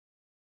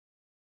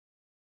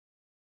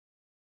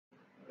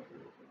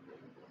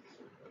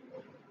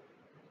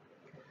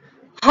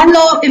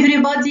Hello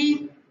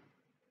everybody.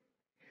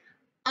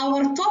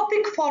 Our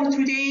topic for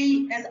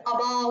today is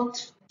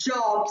about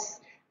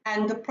jobs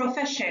and the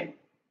profession.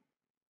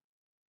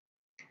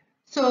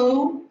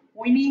 So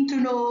we need to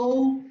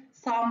know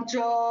some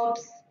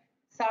jobs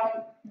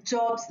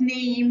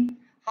name,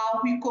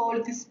 how we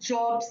call these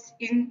jobs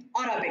in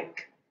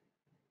Arabic.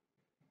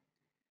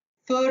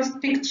 First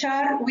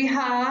picture we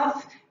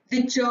have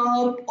the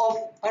job of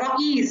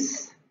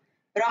Rais.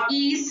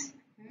 Rais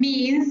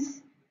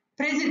means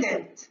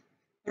president.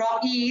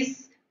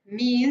 Rais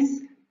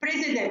means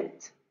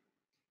president.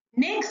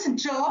 Next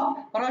job,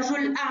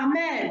 رجل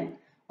أعمال.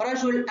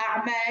 رجل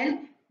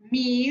أعمال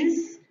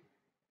means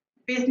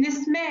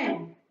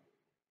businessman.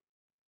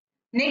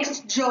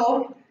 Next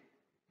job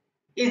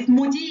is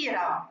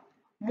مديرة.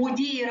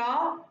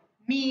 مديرة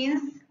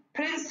means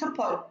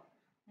principal.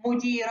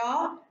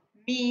 مديرة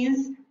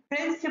means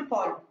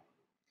principal.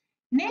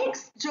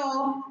 Next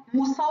job,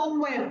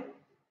 مصور.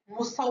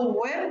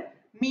 مصور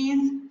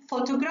means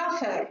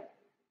photographer.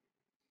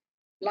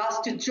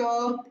 Last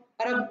job,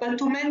 ربة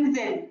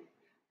منزل.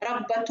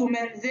 ربة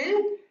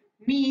منزل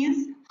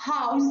means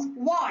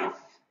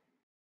housewife.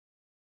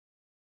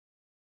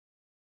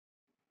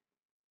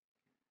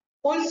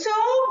 Also,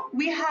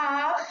 we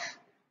have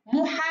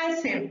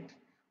محاسب.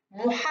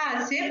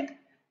 محاسب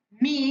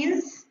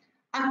means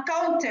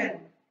accountant.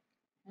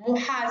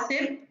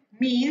 محاسب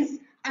means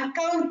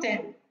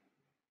accountant.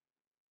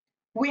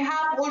 We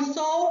have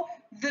also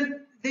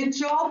the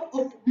job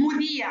of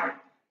مذيع.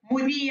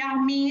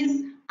 مذيع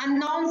means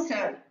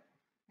announcer.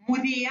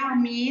 مذيع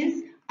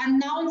means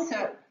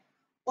announcer.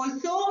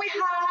 Also, we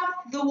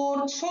have the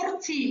word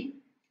شرطي.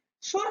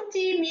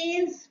 شرطي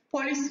means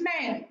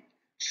policeman.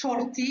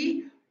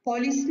 شرطي,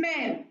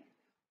 policeman.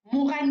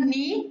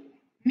 مغني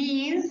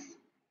means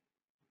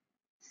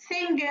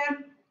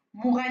singer.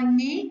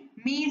 مغني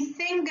means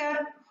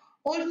singer.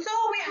 Also,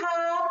 we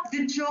have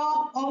the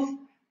job of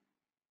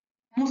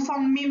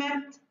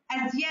مصممة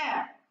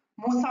أزياء.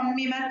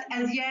 مصممة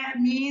أزياء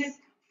means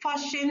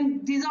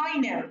fashion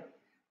designer.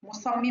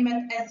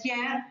 مصممة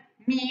أزياء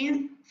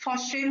means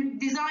fashion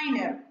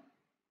designer.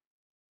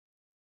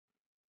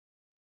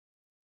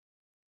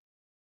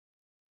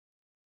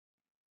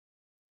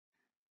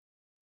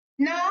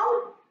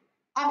 Now,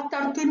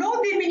 after to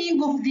know the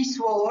meaning of this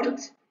word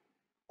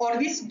or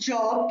this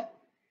job,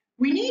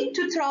 we need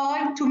to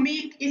try to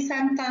make a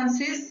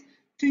sentences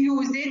to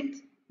use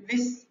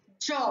this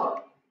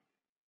job.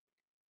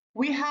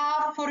 We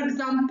have, for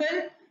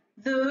example,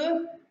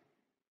 the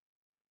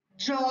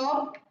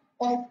job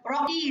of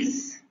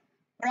رئيس.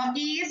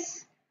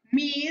 رئيس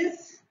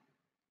means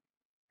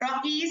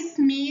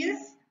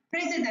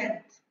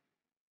president.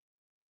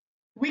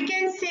 We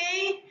can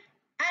say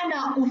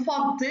أنا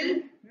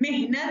أفضل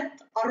مهنة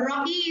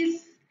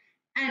الرئيس.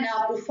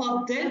 أنا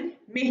أفضل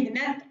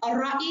مهنة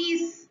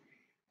الرئيس.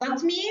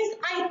 That means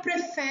I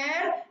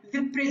prefer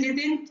the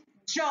president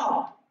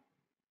job.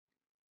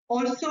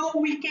 Also,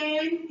 we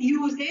can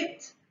use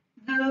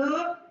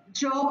the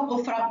job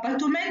of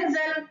ربة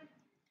منزل.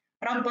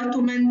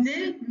 ربة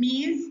منزل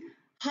means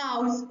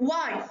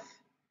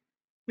housewife.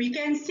 We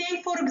can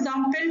say, for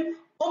example,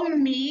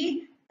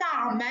 أمي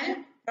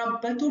تعمل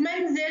ربة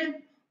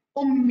منزل.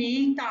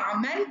 أمي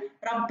تعمل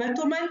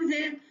ربة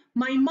منزل.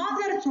 My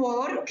mother's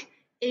work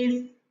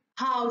is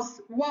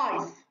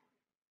housewife.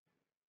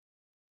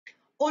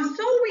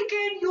 Also, we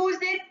can use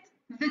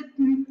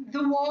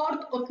the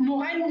word of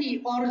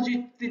مغني or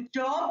the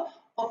job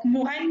of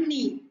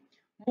مغني.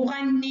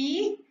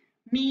 مغني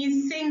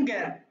means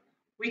singer.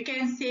 We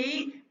can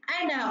say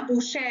أنا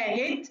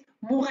أشاهد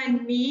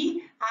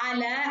مغني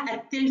على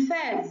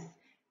التلفاز.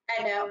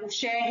 أنا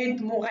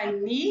أشاهد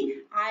مغني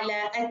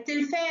على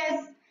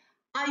التلفاز.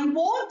 I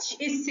watch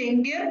a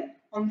singer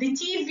on the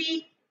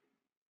TV.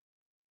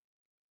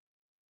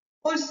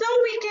 Also,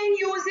 we can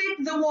use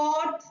the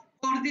word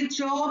or the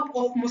job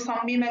of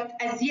مصممة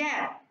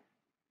أزياء.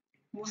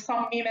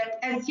 مصممة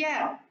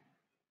أزياء.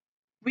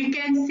 We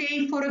can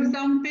say, for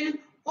example,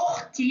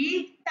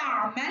 أختي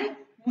تعمل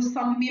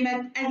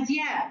مصممة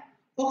أزياء.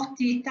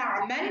 أختي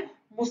تعمل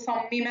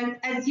مصممة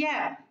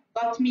أزياء.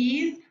 That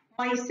means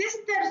my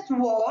sister's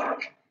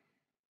work,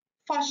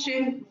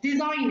 fashion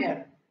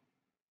designer.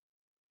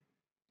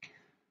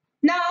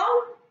 Now,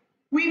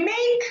 we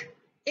make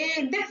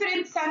a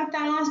different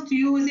sentence to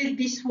use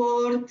this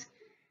word,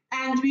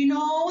 and we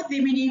know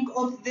the meaning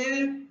of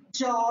the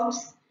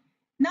jobs.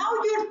 Now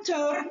your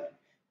turn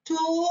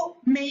to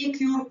make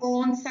your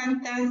own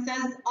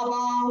sentences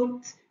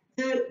about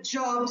the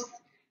jobs,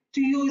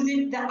 to use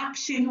the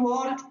action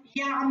word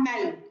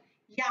يعمل.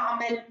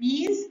 يعمل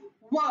means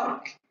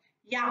work.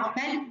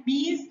 يعمل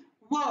means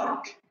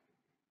work.